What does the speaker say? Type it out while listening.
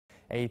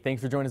Hey,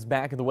 thanks for joining us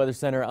back at the Weather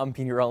Center. I'm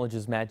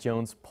meteorologist Matt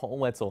Jones. Paul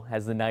Wetzel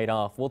has the night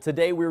off. Well,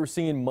 today we were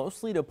seeing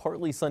mostly to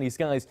partly sunny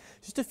skies,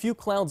 just a few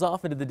clouds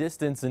off into the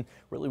distance, and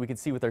really we can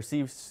see with our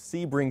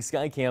Sebring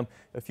Skycam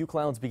a few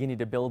clouds beginning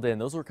to build in.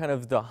 Those were kind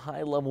of the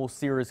high-level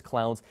cirrus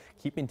clouds,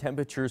 keeping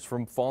temperatures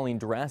from falling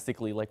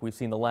drastically like we've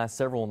seen the last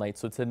several nights.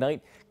 So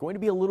tonight going to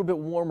be a little bit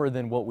warmer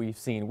than what we've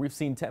seen. We've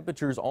seen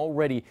temperatures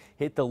already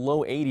hit the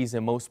low 80s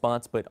in most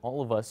spots, but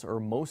all of us, or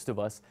most of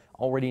us,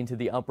 already into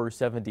the upper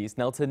 70s.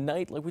 Now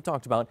tonight, like we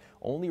talked about,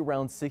 only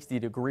around 60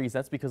 degrees.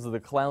 That's because of the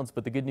clouds,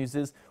 but the good news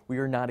is we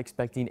are not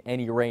expecting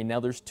any rain. Now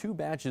there's two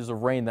batches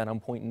of rain that I'm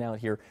pointing out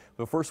here.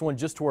 The first one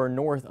just to our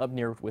north up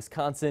near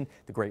Wisconsin,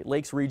 the Great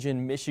Lakes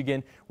region,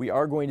 Michigan. We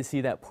are going to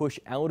see that push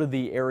out of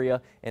the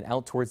area and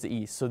out towards the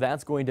east, so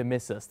that's going to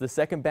miss us. The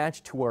second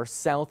batch to our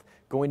south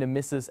going to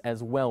miss us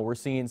as well. We're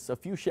seeing a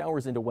few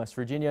showers into West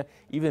Virginia,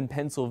 even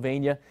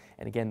Pennsylvania,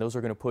 and again those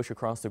are going to push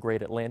across the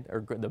Great Atlantic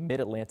or the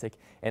Mid-Atlantic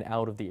and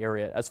out of the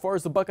area. As far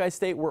as the Buckeye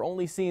State, we're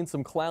only seeing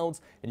some clouds,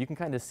 and you can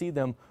kind of see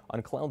them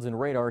on clouds and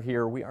radar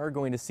here. We are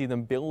going to see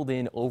them build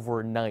in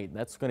overnight.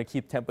 That's going to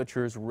keep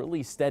temperatures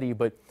really steady,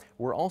 but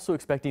we're also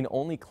expecting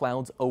only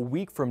clouds a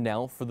week from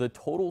now for the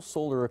total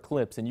solar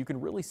eclipse, and you can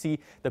really see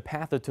the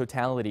path of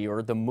totality,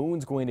 or the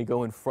moon's going to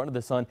go in front of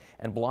the sun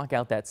and block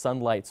out that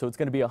sunlight. So it's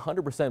going to be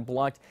 100%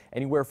 blocked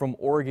anywhere from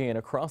Oregon and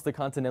across the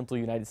continental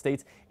United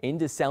States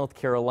into South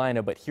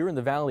Carolina. But here in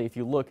the valley, if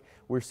you look,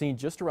 we're seeing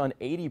just around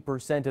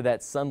 80% of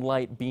that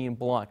sunlight being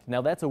blocked.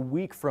 Now that's a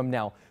week from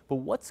now, but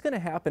what's going to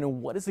happen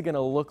and what is it going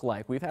to look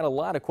like? We've had a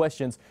lot of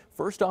questions.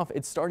 First off,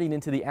 it's starting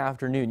into the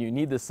afternoon. You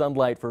need the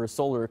sunlight for a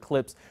solar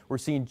eclipse. We're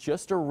seeing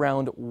just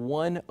around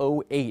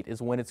 1:08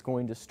 is when it's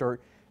going to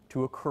start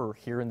to occur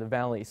here in the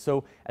valley.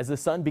 So as the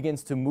sun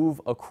begins to move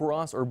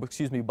across, or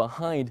excuse me,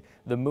 behind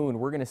the moon,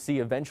 we're going to see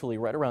eventually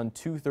right around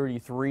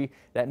 2:33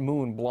 that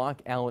moon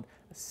block out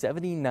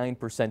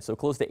 79%, so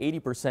close to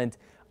 80%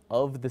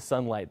 of the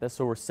sunlight.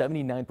 That's over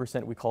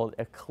 79%. We call it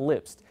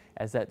eclipsed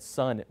as that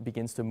sun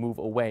begins to move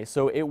away.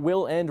 So it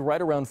will end right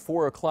around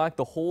 4 o'clock.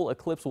 The whole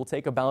eclipse will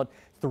take about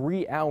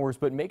 3 hours,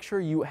 but make sure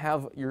you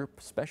have your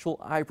special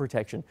eye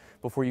protection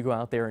before you go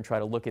out there and try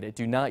to look at it.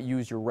 Do not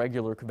use your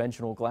regular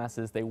conventional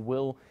glasses. They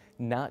will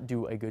not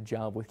do a good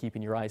job with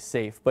keeping your eyes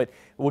safe. But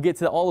we'll get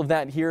to all of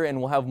that here, and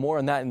we'll have more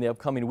on that in the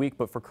upcoming week.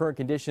 But for current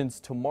conditions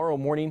tomorrow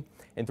morning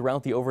and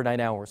throughout the overnight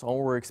hours,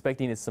 all we're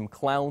expecting is some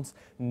clouds,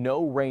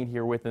 no rain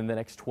here within the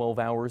next 12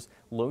 hours.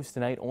 Lows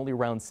tonight only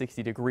around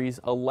 60 degrees,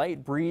 a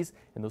light breeze,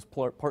 and those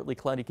partly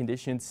cloudy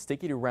conditions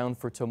sticking around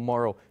for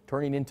tomorrow,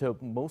 turning into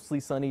mostly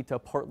sunny to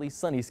partly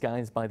sunny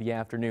skies by the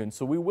afternoon.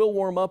 So we will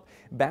warm up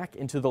back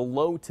into the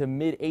low to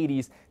mid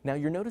 80s. Now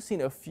you're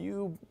noticing a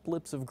few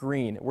blips of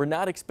green. We're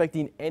not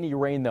expecting any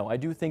rain though. I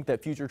do think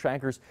that future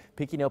trackers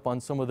picking up on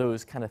some of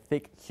those kind of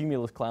thick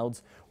cumulus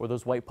clouds or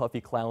those white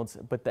puffy clouds,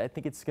 but I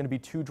think it's going to be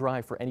too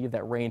dry for any of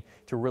that rain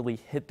to really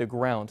hit the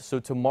ground. So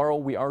tomorrow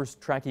we are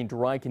tracking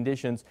dry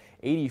conditions.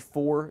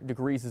 84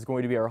 degrees is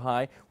going to be our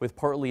high with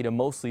partly to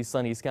mostly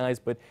sunny skies.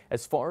 But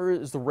as far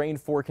as the rain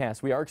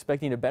forecast, we are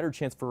expecting a better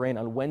chance for rain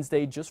on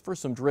Wednesday, just for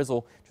some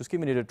drizzle, just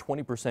giving it a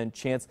 20%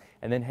 chance.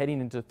 And then heading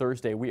into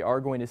Thursday, we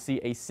are going to see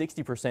a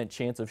 60%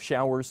 chance of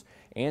showers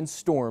and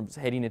storms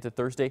heading into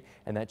Thursday,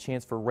 and that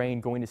chance for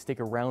rain going to stick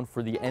around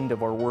for the end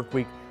of our work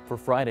week for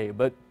Friday.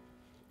 But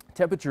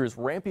temperatures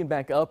ramping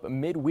back up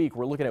midweek.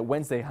 We're looking at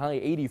Wednesday high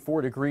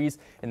 84 degrees,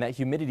 and that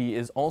humidity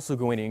is also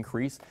going to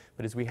increase.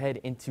 But as we head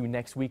into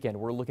next weekend,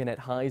 we're looking at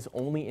highs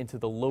only into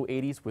the low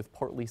 80s with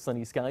partly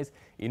sunny skies.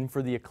 Even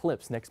for the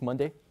eclipse next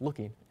Monday,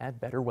 looking at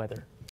better weather.